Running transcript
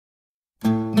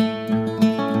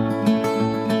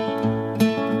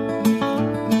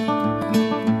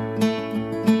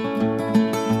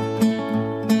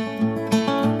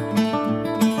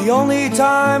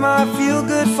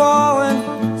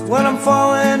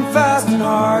falling fast and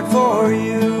hard for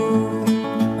you.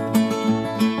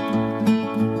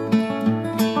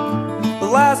 The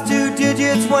last 2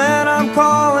 digits when I'm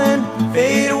calling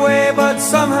fade away, but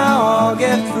somehow I'll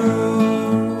get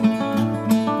through.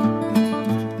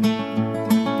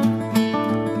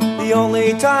 The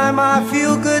only time I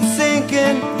feel good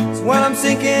sinking is when I'm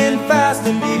sinking fast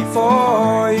and deep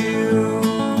for you.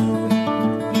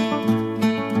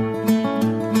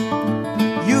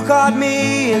 You caught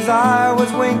me as I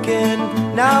was winking,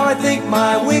 now I think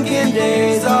my winking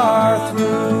days are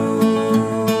through.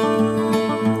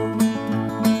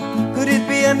 Could it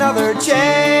be another change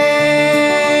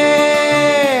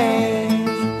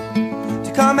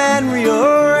to come and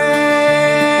rearrange?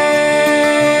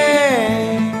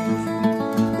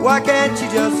 Why can't you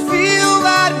just feel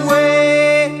that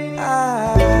way I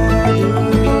do?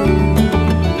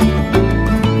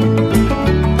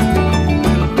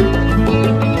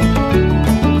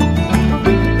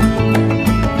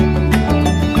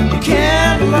 You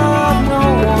can't love no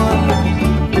one,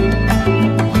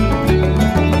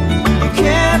 you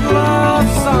can't love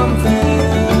something,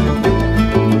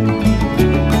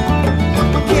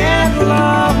 you can't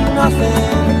love nothing.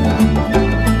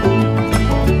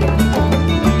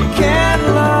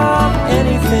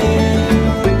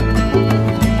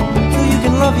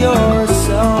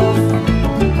 Yourself,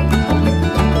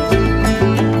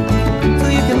 so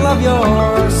you can love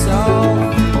yourself.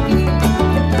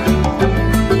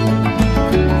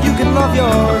 You can love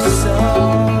yourself.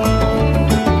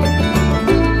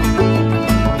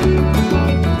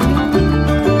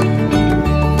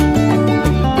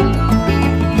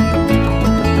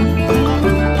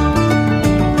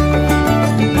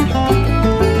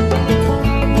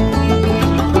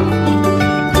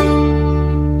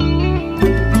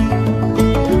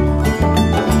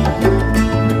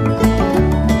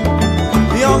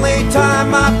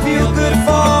 Time I feel good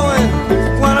falling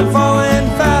when I'm falling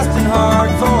fast and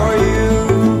hard for you.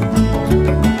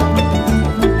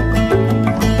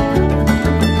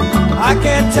 I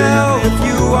can't tell if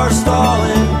you are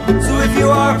stalling, so if you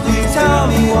are, please tell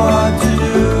me what to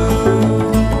do.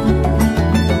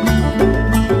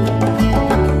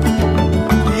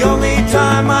 The only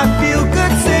time I feel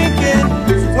good sinking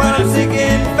is when I'm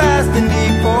sinking fast and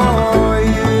deep for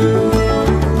you.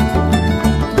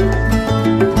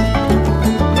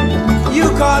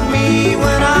 Caught me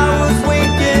when I was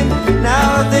winking, now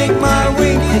I think my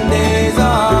winking days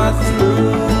are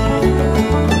through.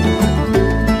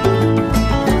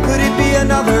 Could it be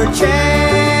another change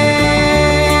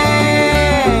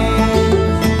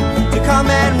to come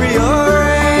and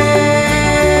rearrange?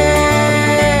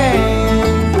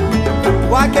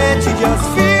 Why can't you just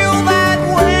feel